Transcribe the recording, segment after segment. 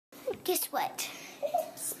Guess what?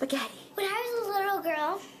 Spaghetti. When I was a little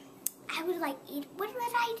girl, I would like eat. What would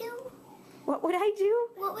I do? What would I do?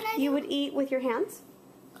 What would I do? You would eat with your hands?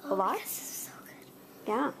 Oh, a lot? This is so good.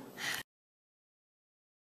 Yeah.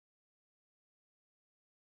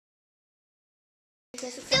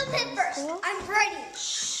 Film it first. I'm ready.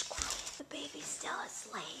 Shh, quiet. The baby's still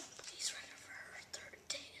asleep. She's ready for her third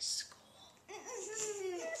day of school.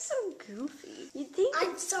 You're so goofy.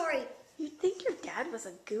 I'm sorry. You'd think your dad was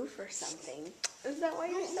a goof or something. Is that why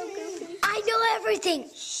you're so goofy? I know everything.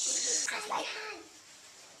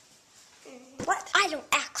 What? I don't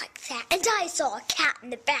act like that. And I saw a cat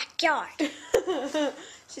in the backyard.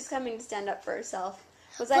 She's coming to stand up for herself.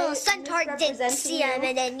 Well, Suntard didn't see him,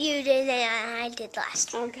 and then you did, and I did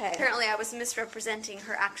last. Okay. Apparently, I was misrepresenting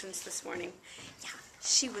her actions this morning. Yeah,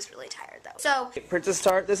 she was really tired, though. So, Hey,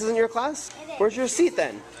 Princesstard, this isn't your class? It is. Where's your seat,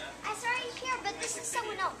 then? I started here, but this is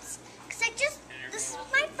someone else. Because this is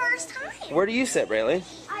my first time. Where do you sit, Braylee?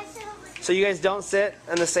 I sit over here. So you guys don't sit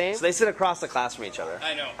in the same? So they sit across the class from each other.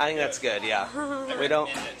 I know. I think that's good, yeah.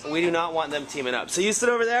 We do not want them teaming up. So you sit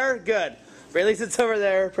over there? Good. Braylee sits over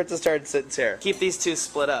there, Princesstard sits here. Keep these two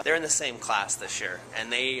split up. They're in the same class this year,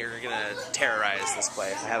 and they are gonna terrorize this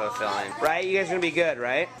place, I have a feeling. Right? You guys are gonna be good,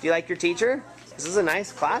 right? Do you like your teacher? This is a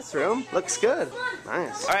nice classroom. Looks good.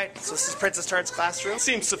 Nice. Alright, so this is Princesstard's classroom.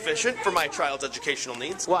 Seems sufficient for my child's educational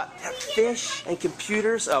needs. What? Have fish and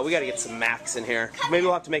computers? Oh, we gotta get some Macs in here. Maybe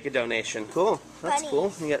we'll have to make a donation. Cool. That's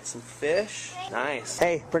cool. You got some fish. Nice.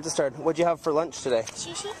 Hey, Princesstard, what'd you have for lunch today?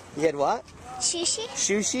 Sushi? You had what? Sushi?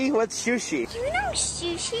 Sushi? What's sushi? You know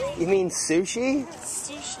sushi? You mean sushi?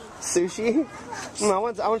 Sushi. Sushi? I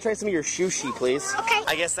want to try some of your sushi, please. Okay.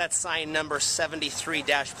 I guess that's sign number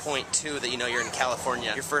 73-.2 that you know you're in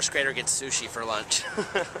California. Your first grader gets sushi for lunch.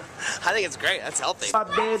 I think it's great. That's healthy.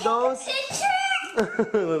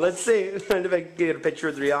 Let's see. If I can get a picture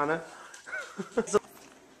with Rihanna.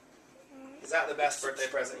 Is that the best birthday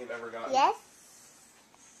present you've ever gotten? Yes.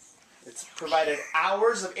 It's provided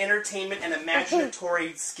hours of entertainment and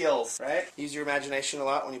imaginatory skills, right? Use your imagination a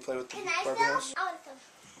lot when you play with the Barbie house. I want them.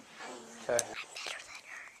 Okay. I'm better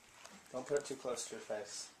than Don't put it too close to your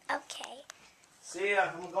face. her. Okay. See ya.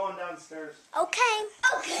 I'm going downstairs. Okay.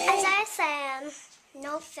 Okay. As I said,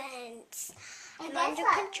 no offense. I'm under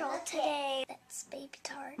control today. That's baby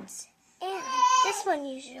tarts. And this one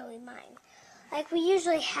usually mine. Like, we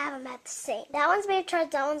usually have them at the same. That one's baby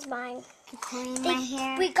tarts, that one's mine. Clean my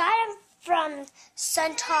hair. We got them from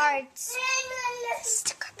Suntard's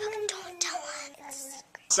sticker book. Don't tell them. It's a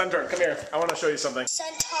secret. Suntard, come here. I want to show you something.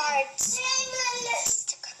 Suntard's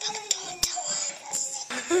sticker book. Don't tell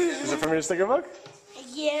them. Is it from your sticker book?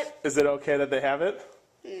 Yep. Is it okay that they have it?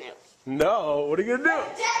 No. No. What are you going to do?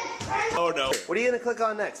 Oh, no. What are you going to click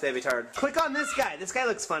on next, baby tard? Click on this guy. This guy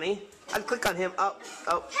looks funny. I'd click on him. Oh.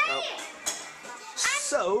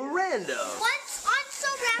 So random. What's on so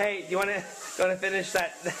random? Hey, do you want to finish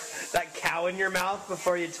that cow in your mouth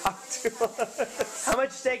before you talk to us? How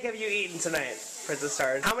much steak have you eaten tonight,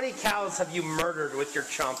 Princesstard? How many cows have you murdered with your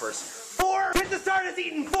chompers? 4! Princesstard has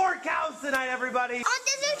eaten 4 cows tonight, everybody! On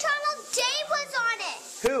Disney Channel, Dave was on it.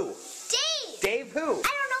 Who? Dave. Dave who? I don't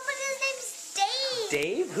know, but his name's Dave.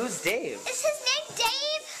 Dave? Who's Dave? Is his name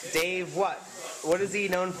Dave? Dave what? What is he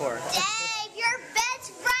known for? Dave, your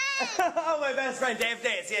best friend. Oh, my best friend, Dave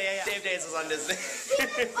Days. Yeah. Dave Days is on Disney.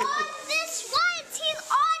 He's on this once. He's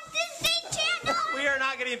on Disney Channel. We are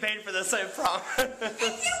not getting paid for this, I promise. If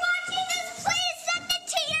you're watching this, please send it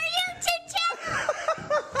to your YouTube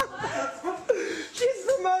channel. She's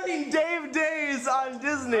promoting Dave Days on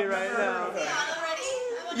Disney right now.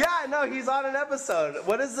 Yeah, no, he's on an episode.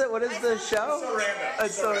 What is it? What is the show? So random.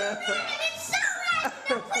 It's so random. It's so right.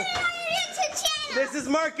 Now put it on your YouTube channel. This is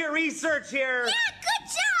market research here. Yeah, good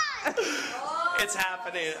job. It's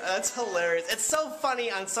happening. That's hilarious. It's so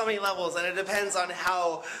funny on so many levels, and it depends on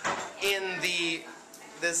how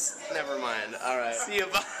never mind. All right. See you,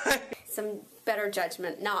 bye. Some better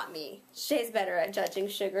judgment, not me. Shay's better at judging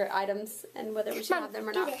sugar items and whether we should have them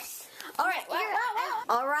or not. All right.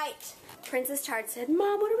 All right. Princesstard said,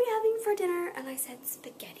 "Mom, what are we having for dinner?" And I said,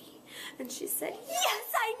 "Spaghetti." And she said,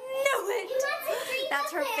 "Yes, I knew it."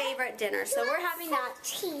 That's her favorite dinner. So we're having that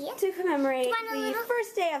to commemorate the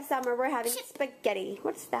first day of summer. We're having spaghetti.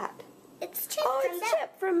 What's that? It's Chip. Oh, it's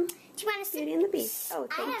Chip from Do you want to Beauty and the Beast. Oh,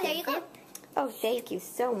 thank you. There you go. Oh, thank you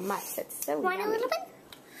so much. That's so Want yummy. a little bit?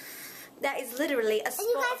 That is literally a And spot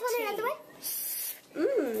you guys want another one?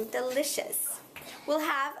 Mmm, delicious. We'll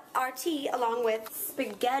have our tea along with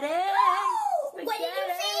spaghetti. Oh, Spaghetti. what did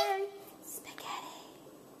you say? Spaghetti.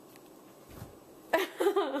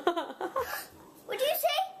 What did you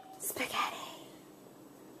say? Spaghetti.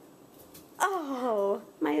 Oh,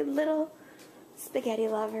 my little spaghetti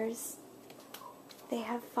lovers. They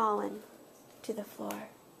have fallen to the floor.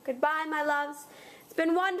 Goodbye, my loves. It's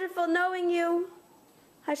been wonderful knowing you.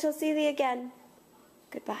 I shall see thee again.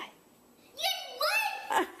 Goodbye.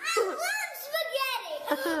 I love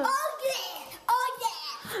spaghetti. Oh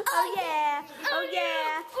yeah. Oh yeah. Oh yeah. Oh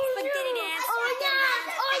yeah. Spaghetti dance.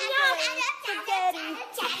 Spaghetti.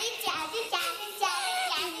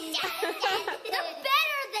 They're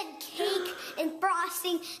better than cake and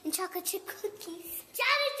frosting and chocolate chip cookies.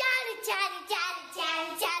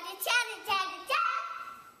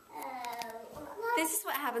 This is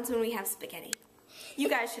what happens when we have spaghetti. You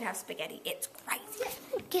guys should have spaghetti. It's great.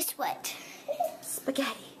 Guess what?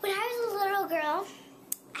 Spaghetti. When I was a little girl,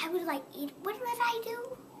 I would like eat. What would I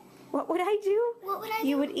do? What would I do? What would I do?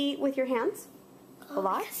 You would eat with your hands? A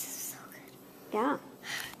lot? This is so good. Yeah.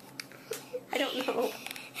 I don't know. I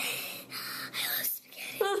love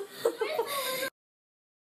spaghetti.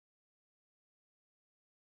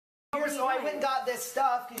 So I went and got this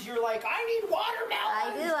stuff because you're like, I need watermelon.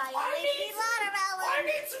 I do. I need watermelon. I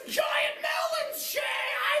need some giant melons, Shay.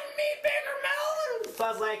 I need bigger melons. So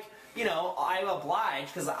I was like, you know, I'm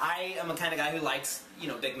obliged because I am the kind of guy who likes, you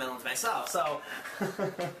know, big melons myself. So.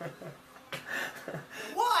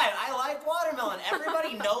 What? I like watermelon.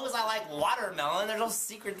 Everybody knows I like watermelon. There's no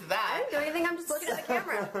secret to that. I didn't do anything. I'm just looking at the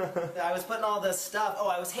camera. I was putting all this stuff. Oh,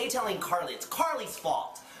 I was haytailing Carly. It's Carly's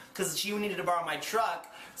fault because she needed to borrow my truck.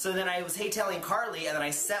 So then I was haytailing Carly, and then I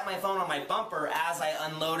set my phone on my bumper as I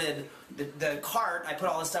unloaded the cart. I put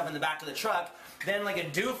all this stuff in the back of the truck. Then, like a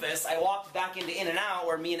doofus, I walked back into In-N-Out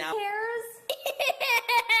where me and Al. Hairs?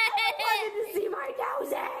 I wanted to see my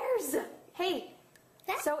nose. Hey,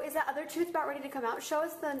 so is that other tooth about ready to come out? Show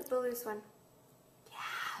us the loose one.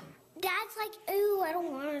 Yeah. Dad's like, ooh, I don't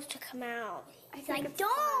want it to come out. He's like,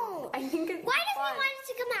 don't. I think it's Why does fun. he want it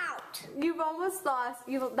to come out? You've almost lost.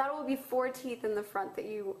 That will be 4 teeth in the front that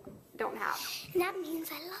you don't have. And that means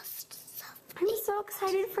I lost something. I'm so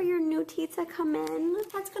excited for your new teeth to come in.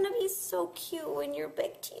 That's gonna be so cute when your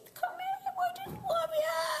big teeth come in. I just love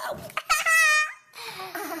you.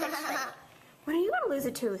 When are you gonna lose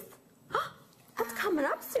a tooth? That's coming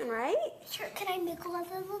up soon, right? Sure, can I wiggle one of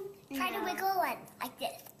them? Try to wiggle one like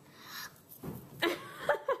this.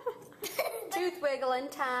 Tooth wiggling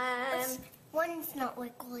time. One's not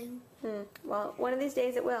wiggling. Well, one of these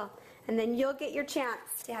days it will. And then you'll get your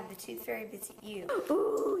chance to have the tooth fairy visit you.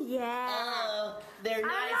 Ooh, yeah. Oh, they're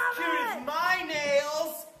not I as love cute it. as my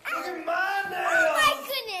nails. Look at my nails. Oh my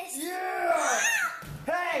goodness.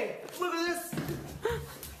 Yeah. Hey, look at this.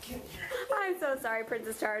 I'm so sorry,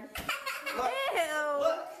 Princesstard. Look. Ew.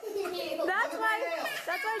 Look. That's why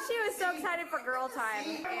she was so excited for girl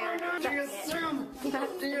time.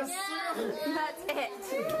 That's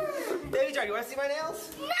it. Baby Jar, you want to see my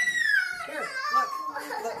nails? No. Here, look.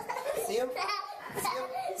 See them?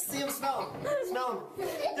 See them? Smell them. Smell them.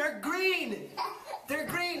 They're green. They're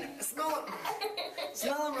green. Smell them.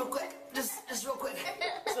 Smell them real quick. Just real quick.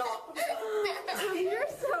 Smell them. You're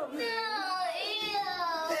so mean. No, ew.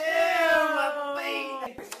 Ew, my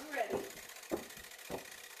feet.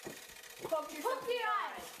 Poke the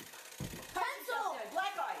eye. Pencil.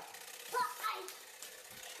 Black eye.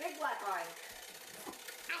 Big black eye.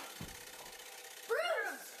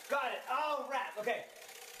 Bruce. Got it. Oh, wrap. Okay.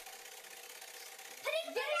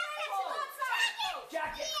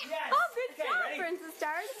 Jacket. Yes. Oh, good Okay, job, ready?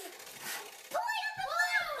 Princesstard.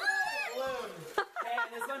 Balloon. Okay,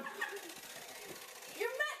 and this one.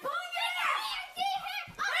 You're not pulling it out. You're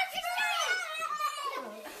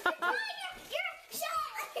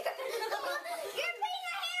putting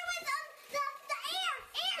your hair with the air.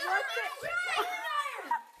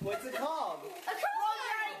 What's it called?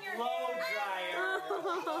 Blow dryer.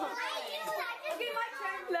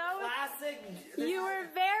 Classic. You were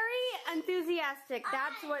very enthusiastic.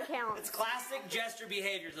 That's what counts. It's classic gesture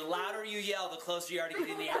behavior. The louder you yell, the closer you are to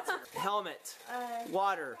getting the answer. Helmet.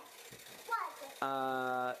 Water.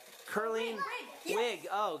 Curling. Wig.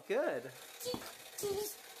 Oh, good.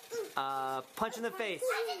 Punch in the face.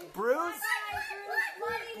 Bruise.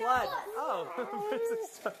 Blood. Oh.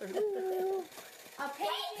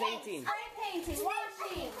 Painting. Painting.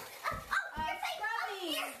 Washing.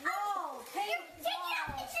 Scrubbing. Roll.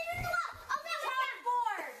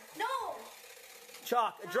 Chalkboard. No.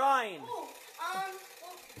 Chalk. Drawing.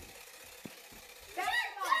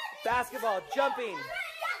 Basketball. Jumping.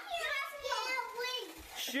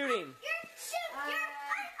 Shooting.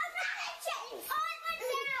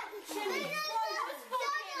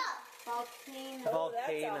 Volcano.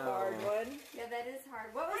 That's a hard one. Yeah, that is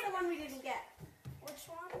hard. What was the one we didn't get? Which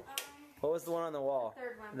one? What was the one on the wall?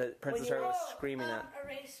 Third one. That Princesstard was screaming at.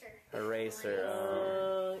 Eraser. Eraser.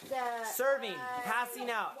 Serving. Passing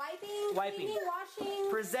out. Wiping. Wiping. Cleaning, washing.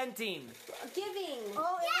 Presenting. Giving.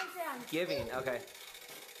 Oh, yes. Giving. Okay.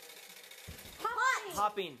 Hopping.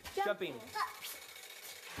 Hopping. Jumping.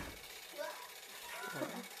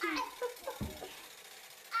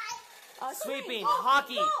 Sweeping.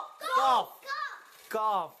 Hockey. Golf.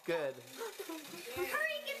 Golf. Good.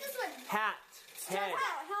 Hurry, get this one. Hat. Head.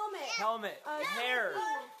 Helmet. Helmet. Hair.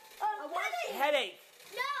 Headache. Headache.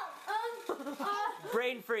 No.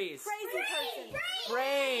 Brain freeze. Crazy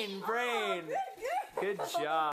person. Brain. Good job.